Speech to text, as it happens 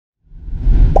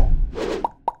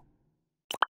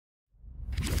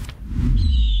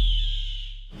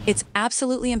It's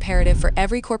absolutely imperative for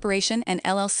every corporation and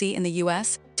LLC in the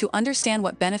US to understand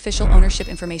what beneficial ownership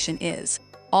information is.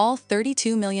 All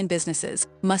 32 million businesses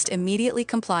must immediately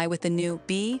comply with the new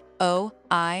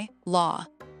BOI law.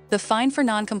 The fine for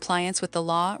non-compliance with the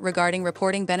law regarding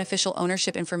reporting beneficial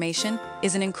ownership information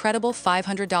is an incredible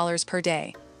 $500 per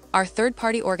day. Our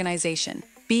third-party organization,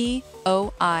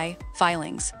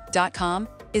 boifilings.com,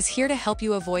 is here to help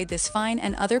you avoid this fine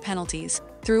and other penalties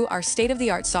through our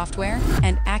state-of-the-art software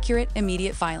and accurate,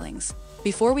 immediate filings.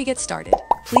 Before we get started,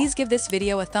 please give this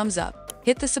video a thumbs up,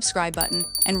 hit the subscribe button,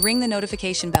 and ring the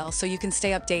notification bell so you can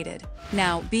stay updated.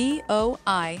 Now,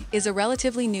 BOI is a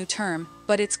relatively new term,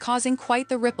 but it's causing quite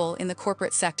the ripple in the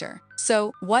corporate sector.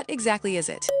 So, what exactly is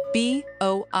it?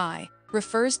 BOI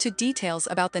refers to details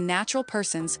about the natural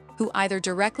persons who either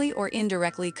directly or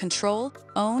indirectly control,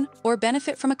 own, or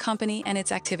benefit from a company and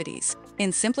its activities.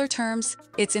 In simpler terms,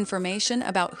 it's information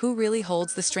about who really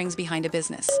holds the strings behind a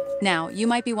business. Now, you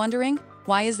might be wondering,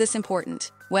 why is this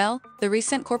important? Well, the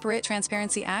recent Corporate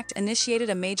Transparency Act initiated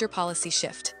a major policy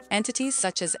shift. Entities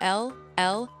such as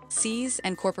LLCs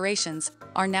and corporations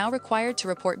are now required to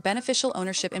report beneficial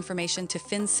ownership information to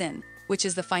FinCen, which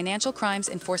is the Financial Crimes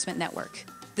Enforcement Network.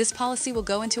 This policy will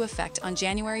go into effect on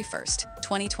January 1st,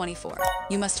 2024.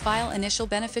 You must file initial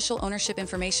beneficial ownership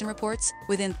information reports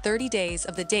within 30 days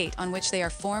of the date on which they are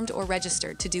formed or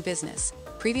registered to do business.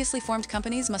 Previously formed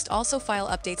companies must also file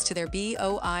updates to their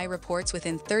BOI reports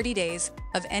within 30 days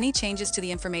of any changes to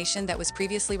the information that was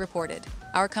previously reported.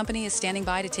 Our company is standing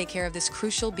by to take care of this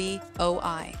crucial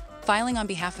BOI filing on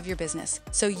behalf of your business,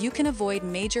 so you can avoid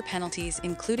major penalties,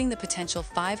 including the potential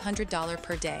 $500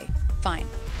 per day fine.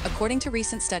 According to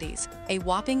recent studies, a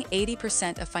whopping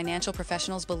 80% of financial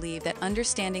professionals believe that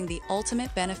understanding the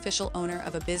ultimate beneficial owner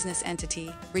of a business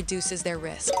entity reduces their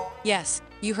risk. Yes,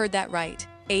 you heard that right,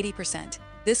 80%.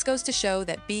 This goes to show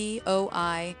that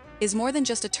BOI is more than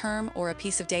just a term or a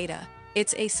piece of data.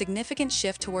 It's a significant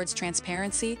shift towards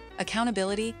transparency,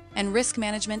 accountability, and risk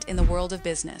management in the world of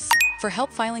business. For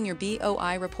help filing your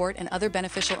BOI report and other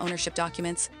beneficial ownership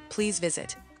documents, please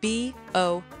visit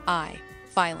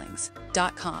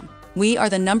boifilings.com. We are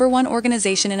the #1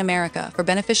 organization in America for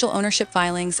beneficial ownership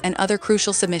filings and other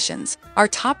crucial submissions. Our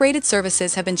top-rated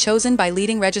services have been chosen by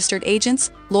leading registered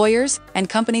agents, lawyers, and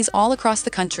companies all across the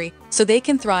country so they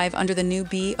can thrive under the new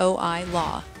BOI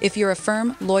law. If you're a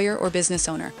firm, lawyer, or business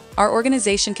owner, our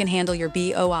organization can handle your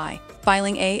BOI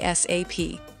filing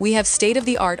ASAP. We have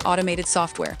state-of-the-art automated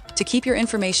software to keep your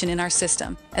information in our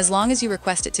system as long as you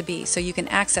request it to be, so you can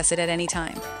access it at any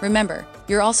time. Remember,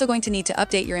 you're also going to need to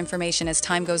update your information as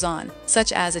time goes on,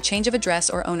 such as a change of address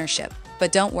or ownership.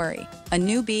 But don't worry, a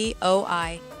new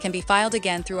BOI can be filed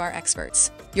again through our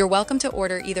experts. You're welcome to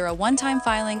order either a one-time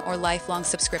filing or lifelong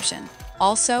subscription.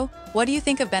 Also, what do you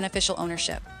think of beneficial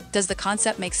ownership? Does the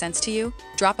concept make sense to you?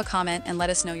 Drop a comment and let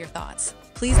us know your thoughts.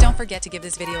 Please don't forget to give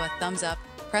this video a thumbs up,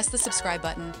 press the subscribe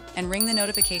button, and ring the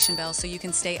notification bell so you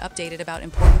can stay updated about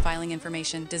important filing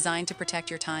information designed to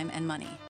protect your time and money.